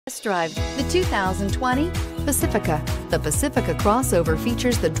Test drive the 2020 Pacifica. The Pacifica crossover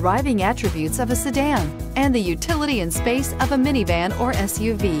features the driving attributes of a sedan and the utility and space of a minivan or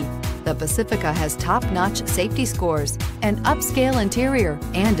SUV. The Pacifica has top-notch safety scores, an upscale interior,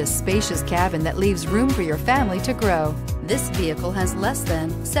 and a spacious cabin that leaves room for your family to grow. This vehicle has less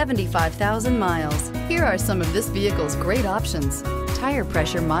than 75,000 miles. Here are some of this vehicle's great options: tire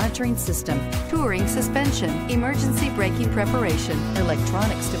pressure monitoring system, touring suspension, emergency braking preparation,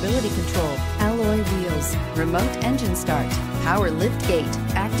 electronic stability control, alloy wheels, remote engine start, power lift gate,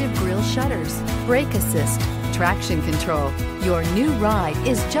 active grille shutters, brake assist, traction control. Your new ride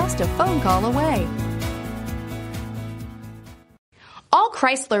is just a phone call away. All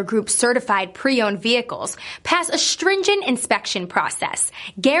Chrysler Group certified pre-owned vehicles pass a stringent inspection process,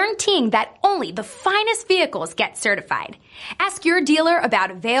 guaranteeing that only the finest vehicles get certified. Ask your dealer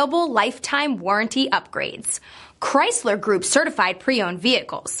about available lifetime warranty upgrades. Chrysler Group certified pre-owned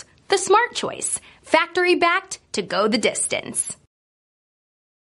vehicles, the smart choice, factory backed to go the distance.